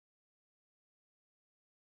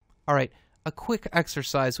All right, a quick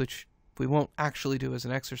exercise, which we won't actually do as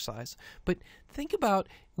an exercise, but think about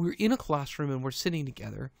we're in a classroom and we're sitting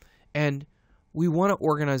together and we want to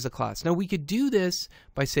organize a class. Now, we could do this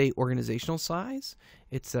by, say, organizational size.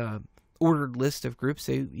 It's a ordered list of groups,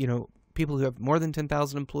 say, people who have more than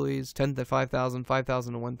 10,000 employees, 10 to 5,000,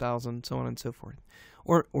 5,000 to 1,000, so on and so forth.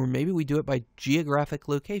 Or maybe we do it by geographic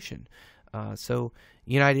location. So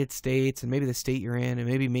United States and maybe the state you're in and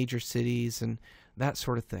maybe major cities and that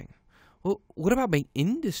sort of thing. Well, what about by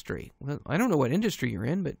industry? Well, I don't know what industry you're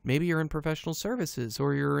in, but maybe you're in professional services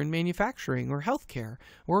or you're in manufacturing or healthcare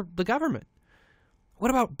or the government.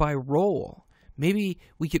 What about by role? Maybe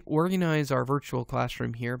we could organize our virtual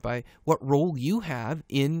classroom here by what role you have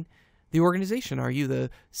in the organization. Are you the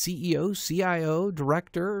CEO, CIO,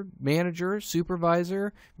 director, manager,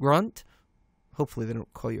 supervisor, grunt? Hopefully they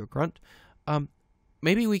don't call you a grunt.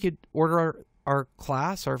 Maybe we could order our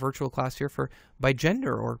class, our virtual class here by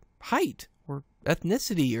gender or height or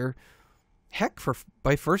ethnicity or heck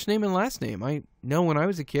by first name and last name. I know when I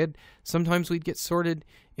was a kid, sometimes we'd get sorted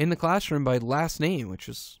in the classroom by last name, which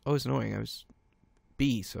was always annoying. I was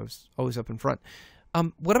B, so I was always up in front.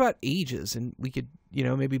 What about ages? And we could,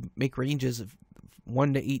 maybe make ranges of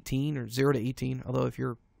 1 to 18 or 0 to 18, although if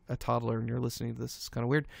you're a toddler and you're listening to this, it's kind of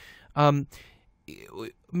weird.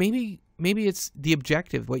 Maybe it's the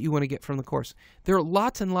objective, what you want to get from the course. There are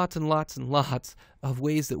lots and lots and lots and lots of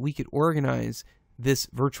ways that we could organize this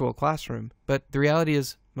virtual classroom, but the reality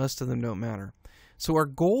is most of them don't matter. So our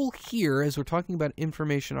goal here, as we're talking about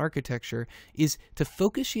information architecture, is to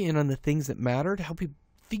focus you in on the things that matter, to help you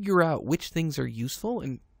figure out which things are useful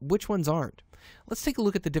and which ones aren't. Let's take a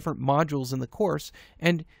look at the different modules in the course,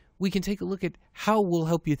 and we can take a look at how we'll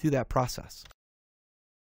help you through that process.